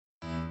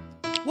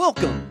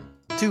Welcome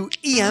to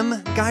EM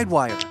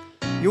Guidewire,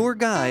 your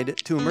guide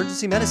to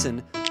emergency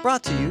medicine,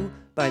 brought to you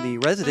by the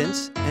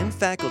residents and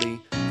faculty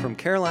from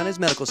Carolinas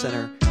Medical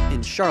Center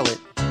in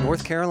Charlotte,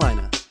 North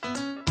Carolina.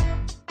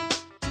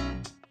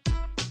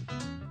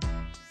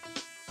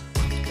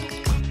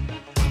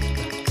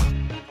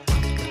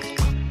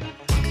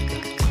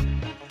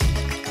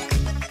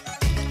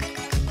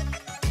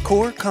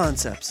 Core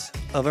concepts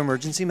of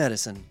emergency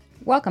medicine.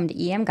 Welcome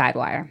to EM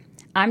Guidewire.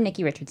 I'm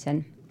Nikki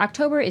Richardson.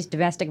 October is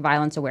Domestic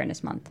Violence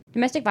Awareness Month.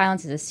 Domestic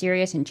violence is a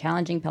serious and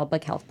challenging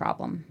public health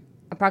problem.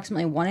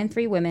 Approximately 1 in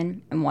 3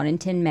 women and 1 in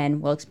 10 men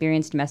will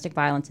experience domestic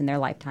violence in their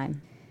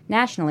lifetime.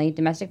 Nationally,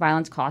 domestic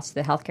violence costs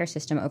the healthcare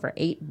system over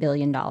 $8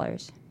 billion.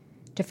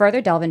 To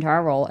further delve into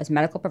our role as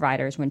medical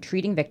providers when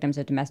treating victims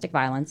of domestic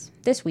violence,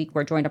 this week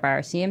we're joined by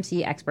our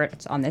CMC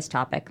experts on this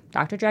topic,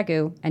 Dr.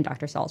 Dragoo and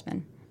Dr.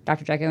 Salzman.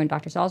 Dr. Dragoo and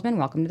Dr. Salzman,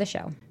 welcome to the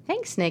show.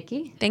 Thanks,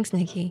 Nikki. Thanks,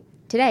 Nikki.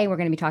 Today we're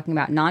going to be talking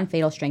about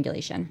non-fatal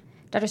strangulation.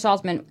 Dr.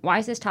 Salzman, why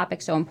is this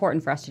topic so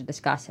important for us to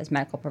discuss as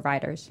medical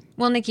providers?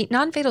 Well, Nikki,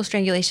 non-fatal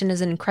strangulation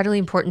is an incredibly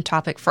important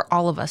topic for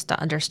all of us to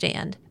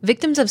understand.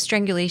 Victims of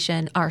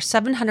strangulation are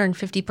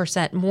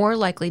 750% more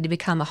likely to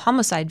become a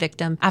homicide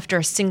victim after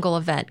a single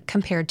event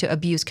compared to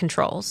abuse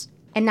controls.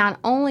 And not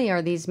only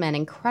are these men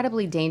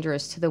incredibly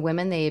dangerous to the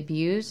women they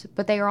abuse,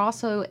 but they are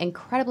also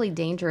incredibly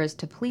dangerous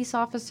to police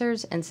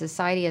officers and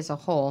society as a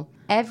whole.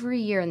 Every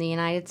year in the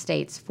United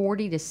States,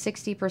 40 to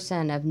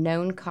 60% of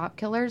known cop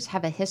killers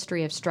have a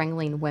history of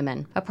strangling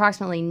women.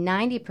 Approximately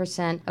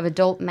 90% of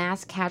adult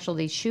mass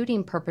casualty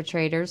shooting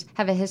perpetrators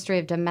have a history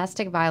of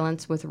domestic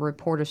violence with a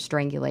report of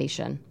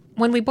strangulation.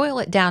 When we boil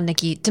it down,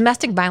 Nikki,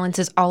 domestic violence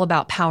is all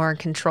about power and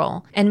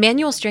control, and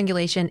manual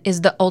strangulation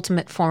is the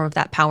ultimate form of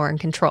that power and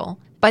control.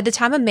 By the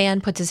time a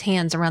man puts his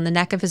hands around the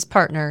neck of his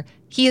partner,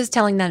 he is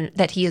telling them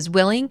that he is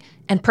willing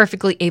and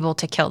perfectly able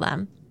to kill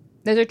them.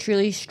 Those are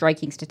truly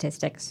striking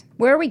statistics.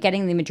 Where are we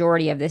getting the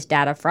majority of this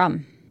data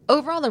from?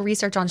 Overall, the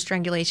research on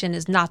strangulation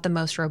is not the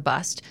most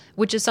robust,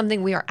 which is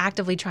something we are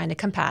actively trying to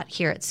combat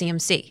here at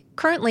CMC.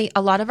 Currently,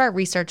 a lot of our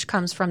research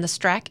comes from the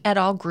Strack et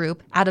al.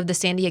 Group out of the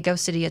San Diego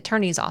City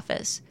Attorney's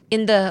Office.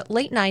 In the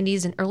late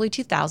 90s and early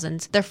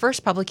 2000s, their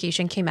first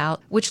publication came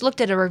out, which looked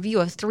at a review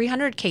of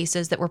 300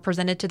 cases that were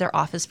presented to their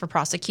office for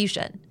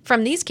prosecution.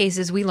 From these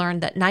cases, we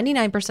learned that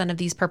 99% of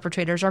these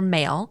perpetrators are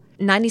male,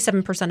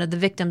 97% of the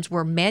victims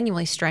were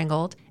manually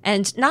strangled,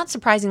 and not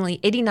surprisingly,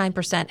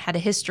 89% had a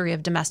history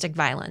of domestic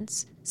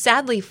violence.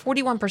 Sadly,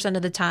 41%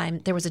 of the time,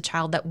 there was a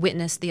child that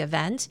witnessed the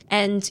event,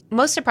 and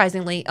most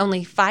surprisingly,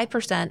 only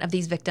 5% of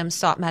these victims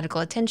sought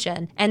medical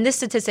attention, and this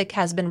statistic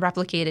has been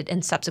replicated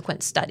in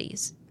subsequent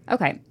studies.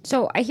 Okay,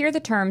 so I hear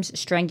the terms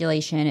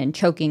strangulation and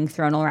choking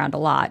thrown around a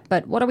lot,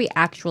 but what are we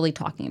actually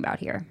talking about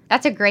here?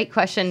 That's a great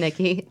question,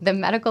 Nikki. The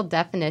medical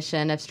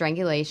definition of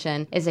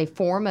strangulation is a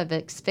form of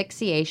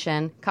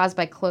asphyxiation caused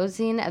by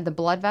closing of the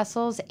blood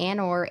vessels and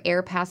or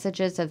air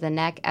passages of the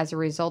neck as a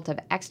result of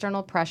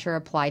external pressure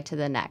applied to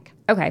the neck.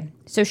 Okay,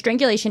 so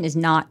strangulation is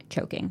not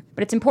choking,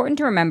 but it's important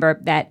to remember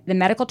that the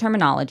medical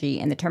terminology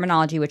and the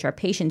terminology which our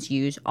patients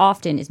use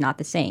often is not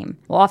the same.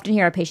 We'll often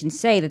hear our patients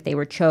say that they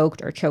were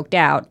choked or choked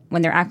out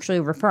when they're actually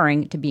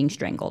referring to being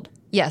strangled.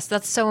 Yes,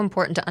 that's so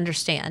important to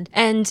understand.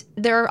 And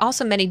there are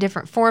also many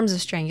different forms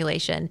of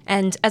strangulation.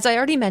 And as I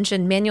already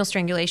mentioned, manual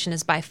strangulation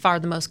is by far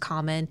the most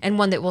common and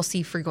one that we'll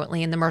see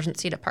frequently in the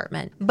emergency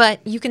department. But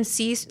you can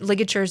see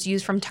ligatures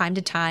used from time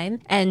to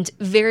time, and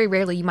very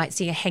rarely you might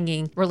see a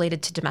hanging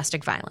related to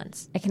domestic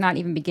violence. I cannot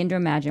even begin to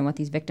imagine what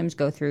these victims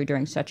go through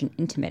during such an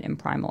intimate and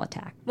primal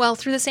attack. Well,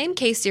 through the same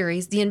case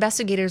series, the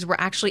investigators were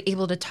actually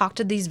able to talk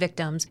to these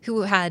victims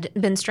who had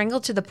been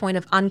strangled to the point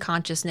of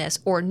unconsciousness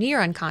or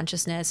near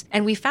unconsciousness,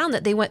 and we found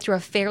that they went through a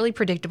fairly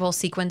predictable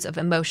sequence of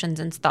emotions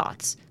and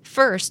thoughts.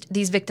 First,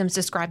 these victims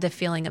described the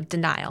feeling of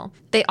denial.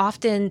 They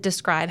often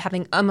describe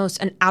having almost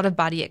an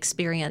out-of-body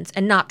experience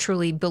and not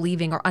truly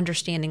believing or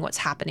understanding what's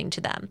happening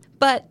to them.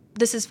 But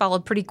this is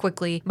followed pretty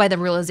quickly by the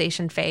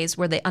realization phase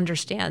where they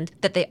understand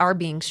that they are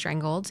being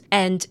strangled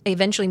and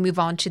eventually move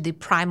on to the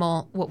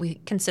primal, what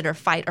we consider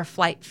fight or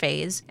flight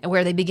phase,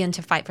 where they begin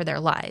to fight for their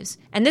lives.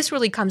 And this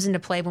really comes into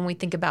play when we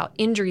think about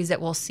injuries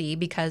that we'll see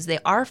because they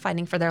are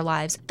fighting for their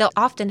lives. They'll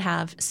often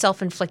have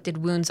self-inflicted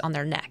wounds on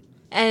their neck.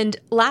 And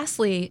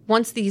lastly,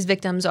 once these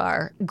victims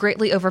are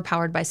greatly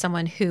overpowered by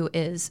someone who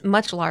is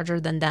much larger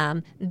than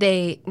them,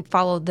 they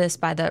follow this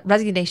by the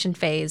resignation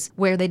phase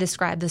where they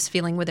describe this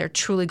feeling where they're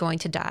truly going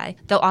to die.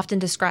 They'll often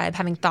describe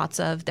having thoughts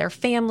of their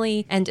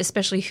family and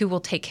especially who will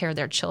take care of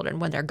their children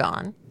when they're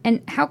gone.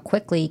 And how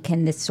quickly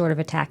can this sort of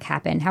attack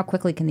happen? How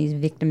quickly can these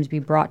victims be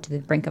brought to the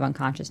brink of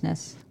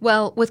unconsciousness?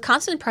 Well, with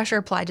constant pressure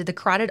applied to the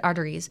carotid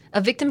arteries, a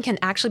victim can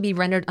actually be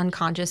rendered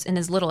unconscious in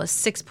as little as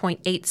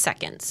 6.8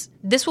 seconds.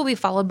 This will be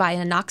followed by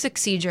an anoxic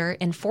seizure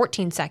in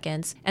 14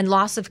 seconds and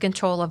loss of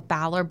control of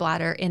bowel or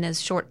bladder in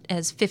as short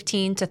as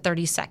 15 to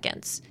 30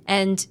 seconds.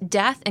 And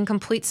death and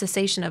complete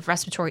cessation of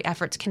respiratory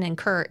efforts can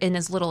occur in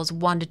as little as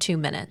 1 to 2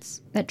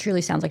 minutes. That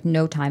truly sounds like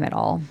no time at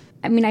all.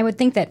 I mean, I would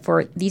think that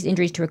for these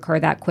injuries to occur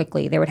that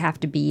quickly, there would have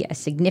to be a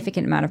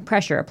significant amount of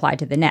pressure applied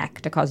to the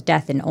neck to cause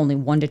death in only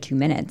 1 to 2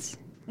 minutes.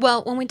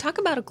 Well, when we talk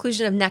about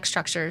occlusion of neck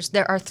structures,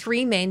 there are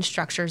 3 main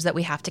structures that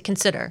we have to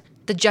consider: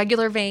 the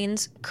jugular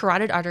veins,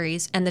 carotid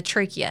arteries, and the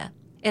trachea.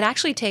 It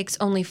actually takes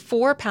only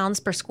 4 pounds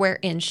per square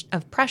inch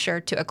of pressure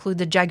to occlude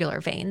the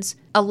jugular veins,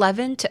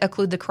 11 to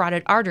occlude the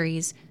carotid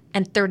arteries,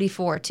 and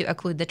 34 to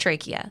occlude the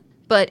trachea.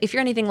 But if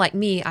you're anything like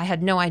me, I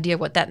had no idea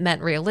what that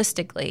meant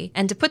realistically.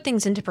 And to put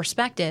things into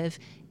perspective,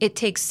 it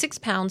takes 6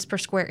 pounds per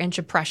square inch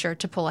of pressure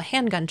to pull a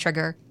handgun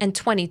trigger and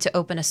 20 to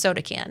open a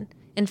soda can.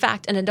 In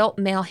fact, an adult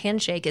male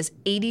handshake is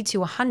 80 to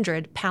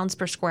 100 pounds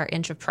per square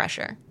inch of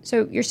pressure.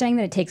 So you're saying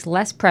that it takes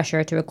less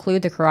pressure to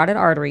occlude the carotid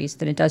arteries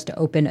than it does to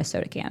open a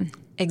soda can.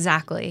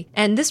 Exactly.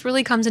 And this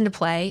really comes into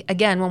play,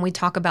 again, when we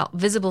talk about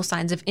visible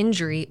signs of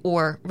injury,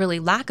 or really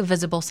lack of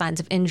visible signs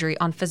of injury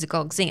on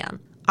physical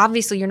exam.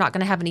 Obviously, you're not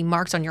going to have any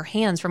marks on your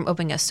hands from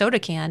opening a soda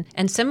can,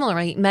 and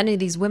similarly, many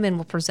of these women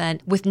will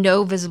present with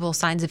no visible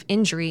signs of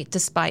injury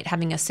despite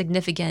having a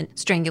significant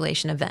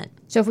strangulation event.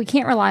 So if we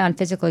can't rely on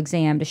physical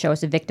exam to show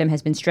us a victim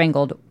has been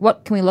strangled,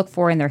 what can we look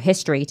for in their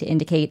history to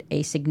indicate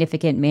a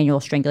significant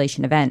manual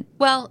strangulation event?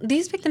 Well,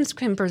 these victims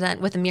can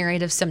present with a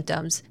myriad of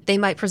symptoms. They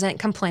might present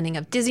complaining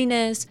of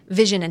dizziness,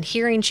 vision and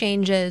hearing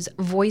changes,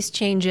 voice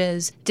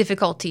changes,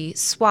 difficulty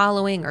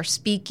swallowing or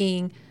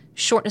speaking,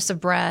 shortness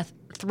of breath,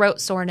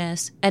 throat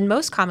soreness, and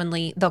most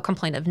commonly, they'll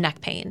complain of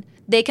neck pain.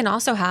 They can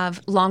also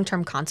have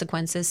long-term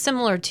consequences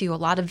similar to a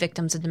lot of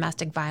victims of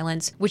domestic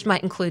violence, which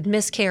might include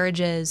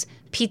miscarriages,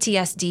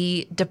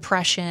 PTSD,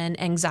 depression,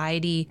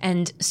 anxiety,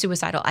 and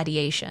suicidal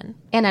ideation.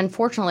 And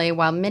unfortunately,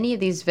 while many of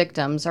these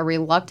victims are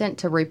reluctant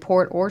to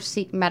report or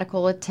seek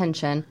medical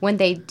attention, when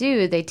they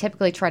do, they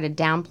typically try to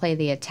downplay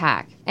the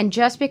attack. And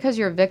just because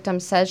your victim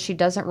says she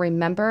doesn't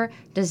remember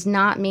does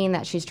not mean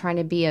that she's trying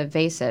to be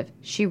evasive.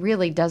 She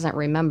really doesn't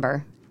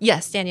remember.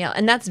 Yes, Danielle,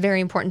 and that's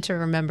very important to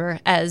remember,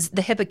 as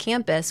the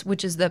hippocampus,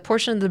 which is the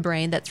portion of the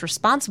brain that's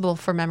responsible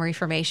for memory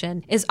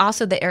formation, is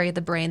also the area of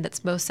the brain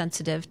that's most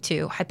sensitive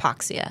to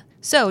hypoxia.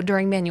 So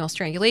during manual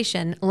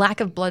strangulation, lack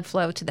of blood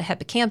flow to the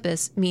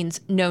hippocampus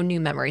means no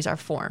new memories are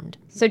formed.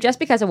 So just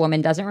because a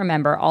woman doesn't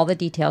remember all the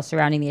details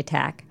surrounding the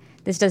attack,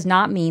 this does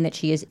not mean that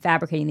she is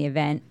fabricating the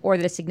event or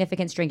that a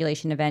significant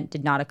strangulation event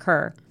did not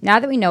occur. Now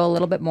that we know a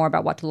little bit more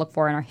about what to look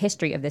for in our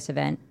history of this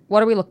event,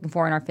 what are we looking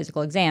for in our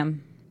physical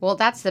exam? Well,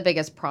 that's the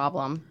biggest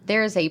problem.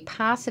 There is a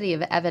paucity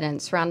of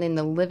evidence surrounding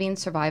the living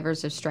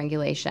survivors of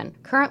strangulation.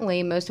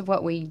 Currently, most of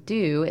what we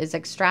do is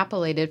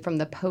extrapolated from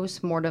the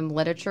post-mortem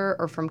literature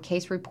or from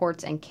case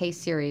reports and case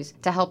series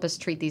to help us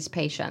treat these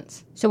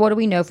patients. So what do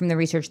we know from the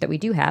research that we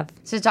do have?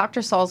 So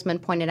Dr.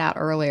 Salzman pointed out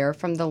earlier,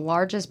 from the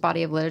largest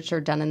body of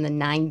literature done in the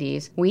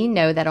 90s, we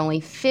know that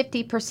only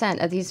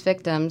 50% of these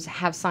victims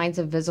have signs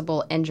of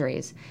visible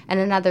injuries, and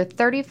another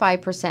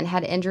 35%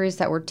 had injuries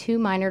that were too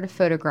minor to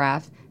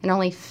photograph, and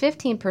only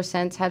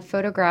 15% had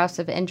photographs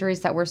of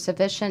injuries that were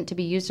sufficient to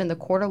be used in the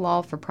court of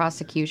law for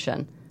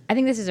prosecution. I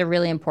think this is a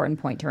really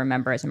important point to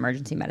remember as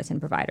emergency medicine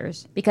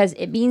providers, because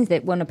it means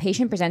that when a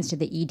patient presents to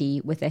the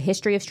ED with a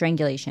history of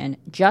strangulation,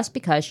 just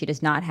because she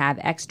does not have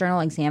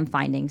external exam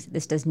findings,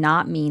 this does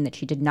not mean that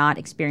she did not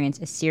experience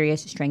a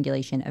serious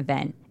strangulation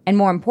event. And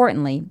more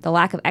importantly, the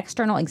lack of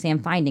external exam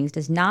findings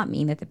does not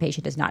mean that the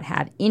patient does not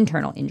have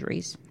internal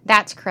injuries.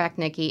 That's correct,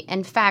 Nikki.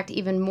 In fact,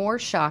 even more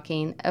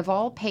shocking, of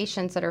all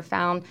patients that are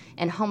found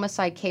in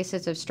homicide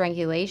cases of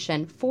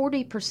strangulation,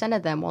 40%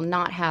 of them will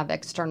not have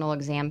external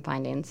exam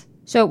findings.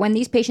 So when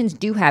these patients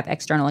do have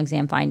external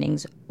exam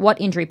findings, what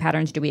injury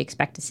patterns do we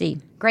expect to see?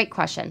 Great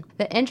question.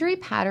 The injury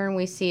pattern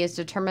we see is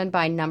determined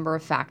by a number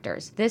of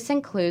factors. This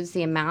includes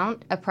the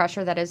amount of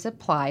pressure that is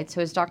applied.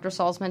 So as Dr.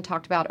 Salzman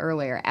talked about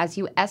earlier, as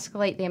you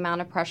escalate the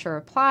amount of pressure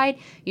applied,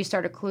 you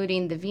start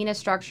occluding the venous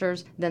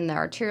structures, then the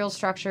arterial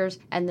structures,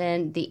 and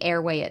then the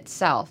airway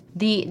itself.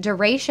 The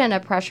duration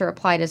of pressure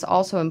applied is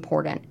also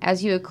important.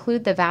 As you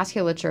occlude the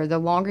vasculature, the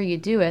longer you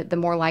do it, the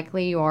more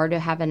likely you are to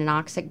have an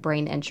anoxic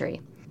brain injury.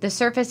 The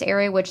surface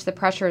area which the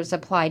pressure is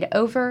applied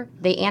over,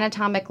 the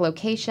anatomic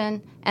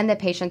location, and the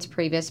patient's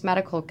previous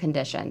medical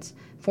conditions.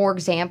 For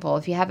example,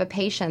 if you have a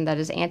patient that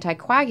is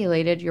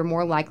anticoagulated, you're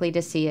more likely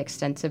to see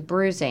extensive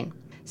bruising.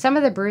 Some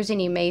of the bruising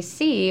you may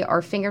see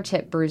are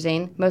fingertip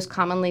bruising, most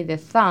commonly the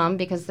thumb,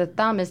 because the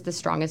thumb is the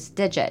strongest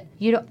digit.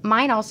 You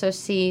might also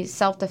see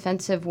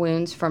self-defensive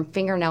wounds from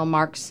fingernail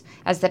marks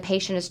as the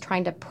patient is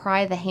trying to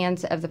pry the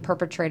hands of the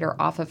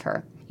perpetrator off of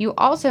her. You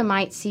also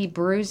might see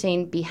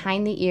bruising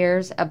behind the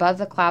ears, above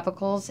the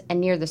clavicles, and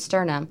near the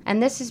sternum.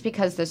 And this is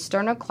because the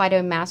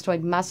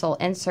sternocleidomastoid muscle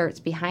inserts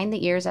behind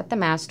the ears at the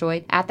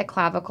mastoid, at the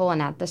clavicle,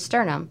 and at the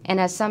sternum. And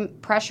as some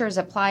pressure is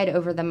applied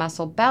over the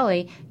muscle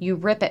belly, you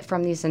rip it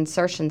from these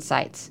insertion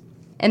sites.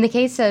 In the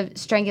case of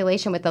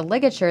strangulation with a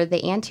ligature,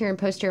 the anterior and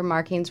posterior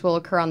markings will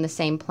occur on the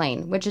same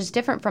plane, which is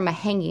different from a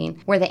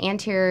hanging, where the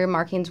anterior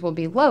markings will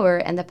be lower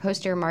and the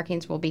posterior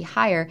markings will be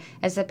higher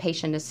as the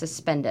patient is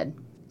suspended.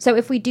 So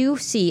if we do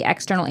see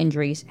external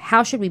injuries,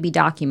 how should we be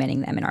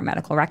documenting them in our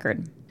medical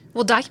record?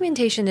 Well,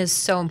 documentation is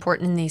so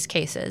important in these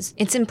cases.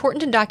 It's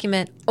important to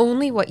document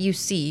only what you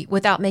see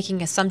without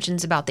making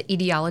assumptions about the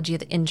etiology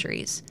of the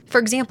injuries. For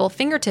example,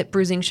 fingertip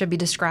bruising should be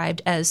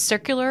described as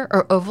circular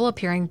or oval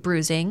appearing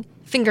bruising.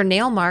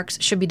 Fingernail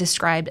marks should be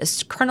described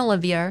as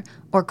crenellavier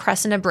or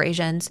crescent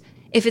abrasions.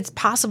 If it's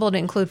possible to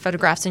include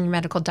photographs in your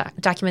medical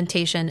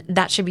documentation,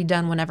 that should be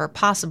done whenever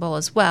possible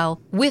as well,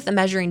 with a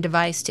measuring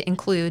device to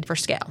include for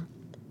scale.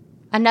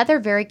 Another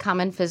very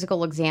common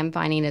physical exam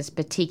finding is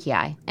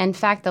petechiae. In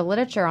fact, the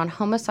literature on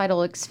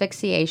homicidal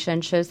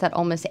asphyxiation shows that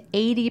almost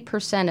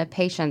 80% of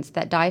patients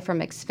that die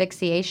from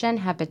asphyxiation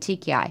have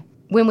petechiae.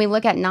 When we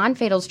look at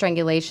non-fatal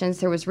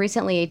strangulations, there was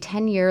recently a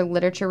 10-year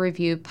literature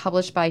review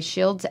published by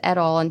Shields et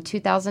al. In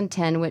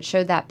 2010, which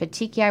showed that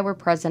petechiae were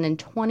present in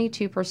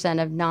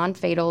 22% of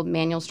non-fatal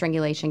manual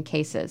strangulation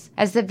cases.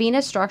 As the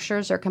venous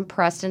structures are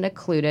compressed and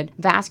occluded,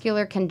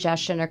 vascular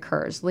congestion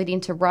occurs,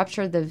 leading to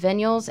rupture of the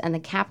venules and the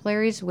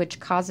capillaries, which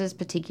causes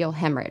petechial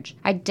hemorrhage.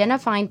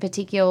 Identifying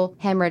petechial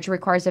hemorrhage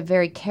requires a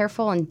very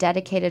careful and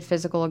dedicated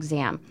physical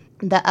exam.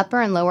 The upper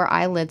and lower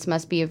eyelids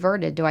must be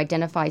averted to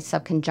identify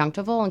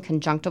subconjunctival and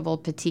conjunctival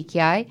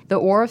petechiae. The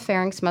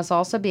oropharynx must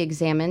also be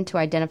examined to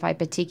identify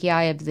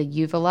petechiae of the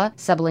uvula,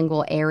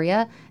 sublingual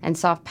area, and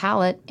soft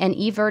palate, and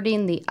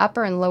everting the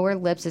upper and lower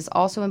lips is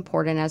also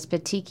important as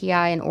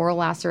petechiae and oral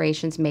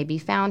lacerations may be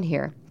found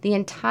here. The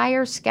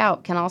entire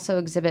scalp can also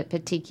exhibit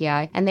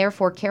petechiae, and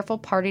therefore careful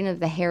parting of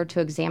the hair to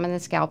examine the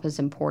scalp is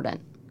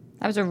important.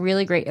 That was a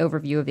really great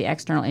overview of the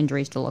external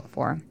injuries to look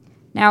for.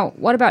 Now,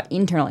 what about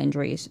internal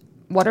injuries?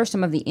 What are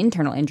some of the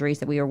internal injuries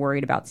that we are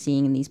worried about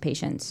seeing in these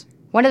patients?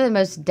 One of the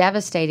most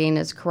devastating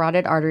is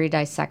carotid artery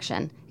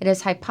dissection. It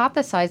is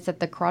hypothesized that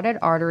the carotid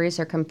arteries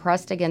are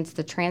compressed against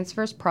the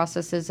transverse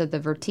processes of the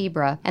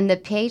vertebra, and the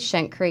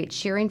patient creates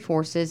shearing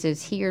forces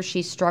as he or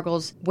she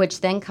struggles,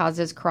 which then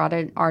causes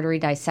carotid artery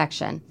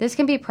dissection. This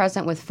can be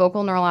present with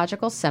focal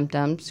neurological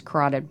symptoms,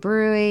 carotid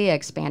bruit,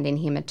 expanding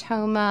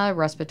hematoma,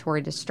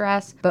 respiratory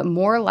distress, but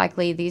more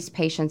likely these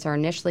patients are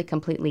initially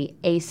completely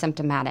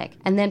asymptomatic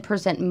and then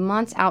present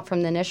months out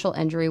from the initial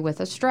injury with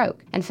a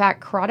stroke. In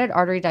fact, carotid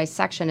artery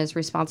dissection is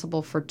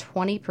responsible for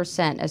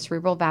 20% of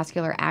cerebral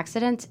vascular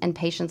accidents in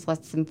patients less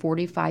than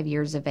 45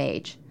 years of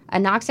age.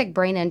 Anoxic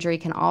brain injury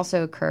can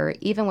also occur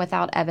even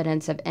without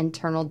evidence of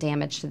internal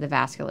damage to the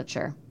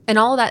vasculature. And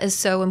all of that is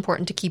so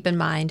important to keep in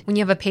mind when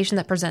you have a patient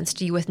that presents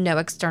to you with no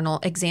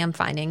external exam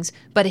findings,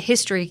 but a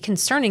history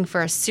concerning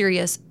for a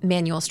serious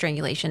manual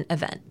strangulation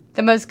event.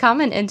 The most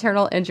common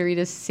internal injury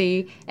to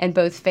see in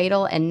both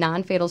fatal and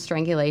non-fatal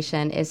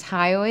strangulation is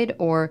hyoid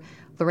or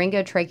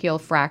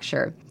laryngotracheal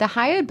fracture. The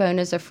hyoid bone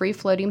is a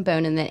free-floating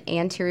bone in the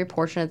anterior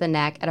portion of the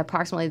neck at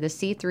approximately the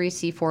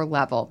C3-C4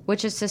 level,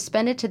 which is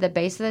suspended to the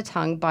base of the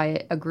tongue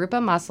by a group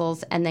of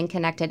muscles and then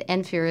connected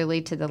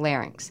inferiorly to the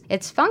larynx.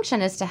 Its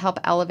function is to help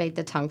elevate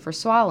the tongue for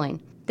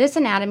swallowing. This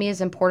anatomy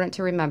is important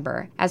to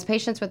remember, as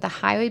patients with a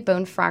hyoid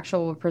bone fracture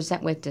will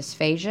present with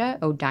dysphagia,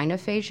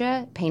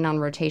 odynophagia, pain on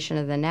rotation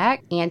of the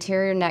neck,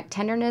 anterior neck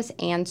tenderness,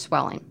 and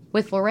swelling.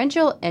 With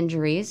laryngeal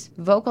injuries,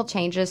 vocal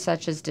changes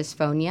such as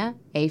dysphonia,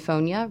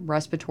 aphonia,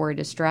 respiratory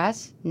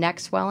distress, neck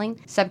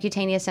swelling,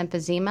 subcutaneous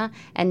emphysema,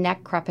 and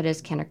neck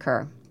crepitus can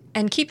occur.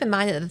 And keep in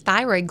mind that the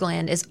thyroid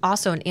gland is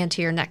also an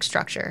anterior neck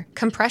structure.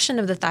 Compression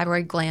of the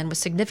thyroid gland with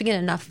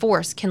significant enough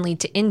force can lead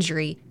to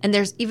injury, and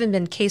there's even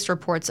been case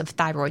reports of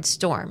thyroid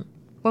storm.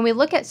 When we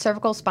look at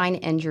cervical spine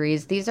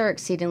injuries, these are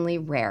exceedingly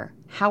rare.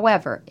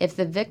 However, if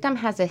the victim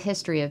has a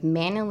history of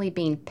manually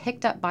being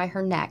picked up by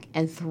her neck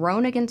and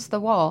thrown against the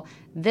wall,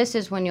 this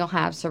is when you'll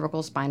have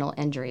cervical spinal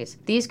injuries.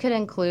 These could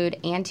include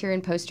anterior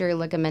and posterior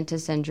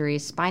ligamentous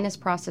injuries, spinous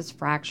process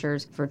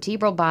fractures,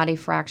 vertebral body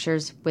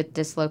fractures with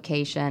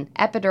dislocation,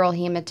 epidural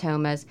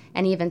hematomas,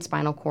 and even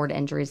spinal cord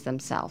injuries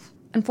themselves.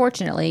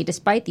 Unfortunately,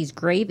 despite these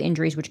grave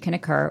injuries which can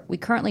occur, we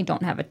currently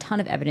don't have a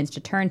ton of evidence to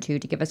turn to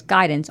give us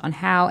guidance on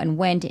how and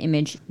when to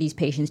image these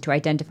patients to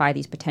identify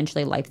these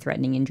potentially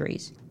life-threatening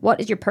injuries. What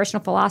is your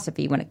personal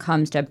philosophy when it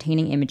comes to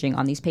obtaining imaging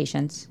on these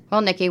patients?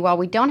 Well, Nikki, while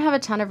we don't have a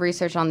ton of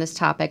research on this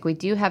topic, we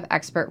do have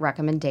expert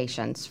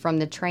recommendations from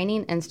the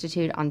Training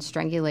Institute on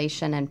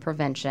Strangulation and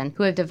Prevention,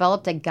 who have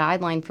developed a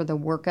guideline for the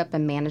workup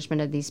and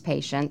management of these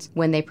patients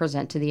when they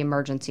present to the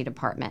emergency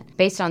department.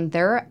 Based on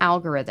their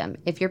algorithm,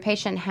 if your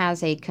patient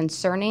has a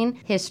concerning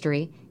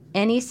history,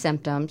 any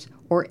symptoms,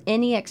 or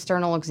any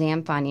external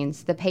exam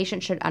findings, the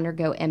patient should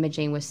undergo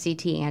imaging with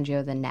CT angio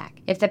of the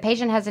neck. If the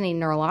patient has any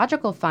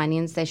neurological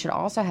findings, they should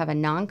also have a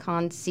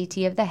non-con CT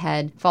of the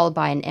head, followed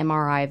by an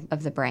MRI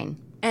of the brain.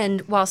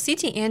 And while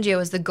CT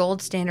angio is the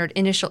gold standard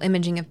initial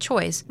imaging of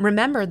choice,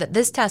 remember that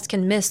this test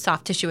can miss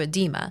soft tissue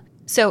edema.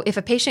 So if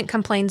a patient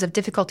complains of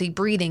difficulty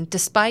breathing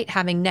despite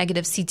having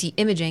negative CT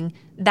imaging,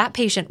 that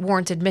patient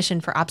warrants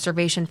admission for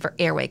observation for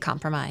airway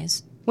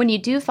compromise. When you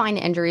do find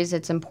injuries,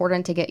 it's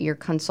important to get your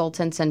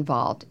consultants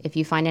involved. If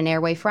you find an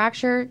airway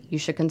fracture, you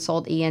should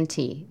consult ENT.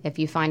 If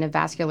you find a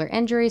vascular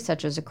injury,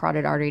 such as a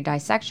carotid artery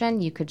dissection,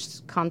 you could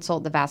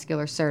consult the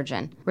vascular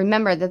surgeon.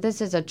 Remember that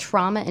this is a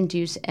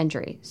trauma-induced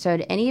injury, so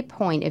at any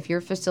point, if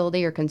your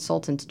facility or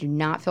consultants do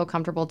not feel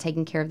comfortable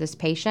taking care of this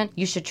patient,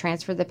 you should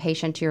transfer the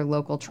patient to your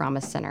local trauma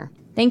center.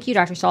 Thank you,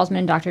 Dr. Salzman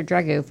and Dr.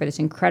 Dragoo, for this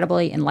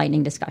incredibly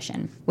enlightening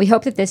discussion. We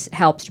hope that this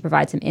helps to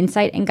provide some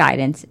insight and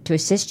guidance to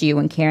assist you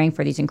when caring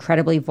for these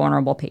incredibly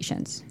vulnerable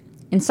patients.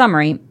 In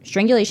summary,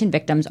 strangulation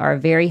victims are a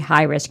very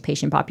high-risk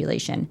patient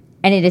population,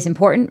 and it is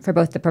important for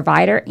both the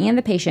provider and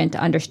the patient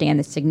to understand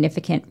the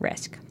significant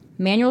risk.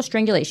 Manual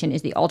strangulation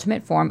is the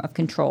ultimate form of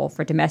control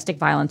for domestic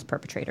violence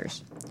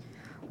perpetrators.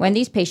 When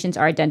these patients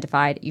are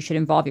identified, you should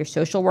involve your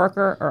social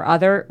worker or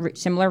other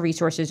similar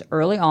resources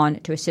early on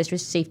to assist with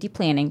safety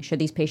planning should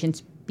these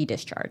patients be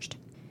discharged.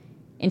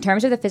 In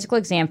terms of the physical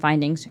exam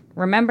findings,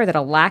 remember that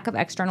a lack of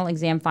external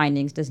exam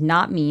findings does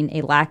not mean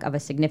a lack of a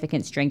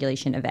significant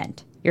strangulation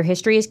event. Your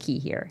history is key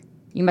here.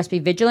 You must be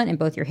vigilant in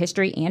both your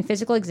history and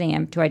physical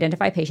exam to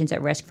identify patients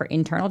at risk for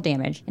internal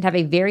damage and have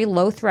a very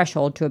low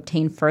threshold to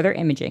obtain further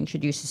imaging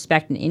should you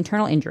suspect an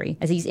internal injury,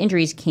 as these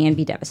injuries can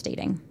be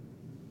devastating.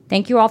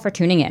 Thank you all for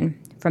tuning in.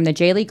 From the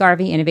J. Lee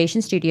Garvey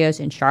Innovation Studios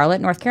in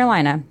Charlotte, North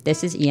Carolina,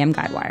 this is EM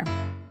Guidewire.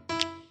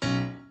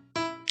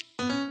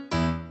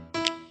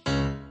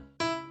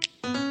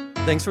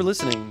 Thanks for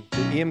listening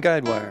to EM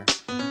Guidewire.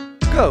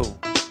 Go!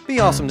 Be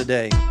awesome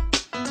today.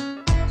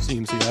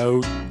 CMC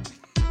out.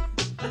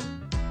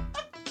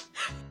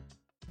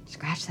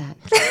 Scratch that.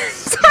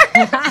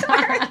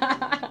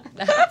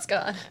 That's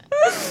gone.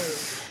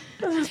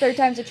 Third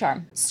time's a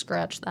charm.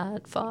 Scratch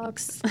that,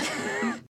 Fox.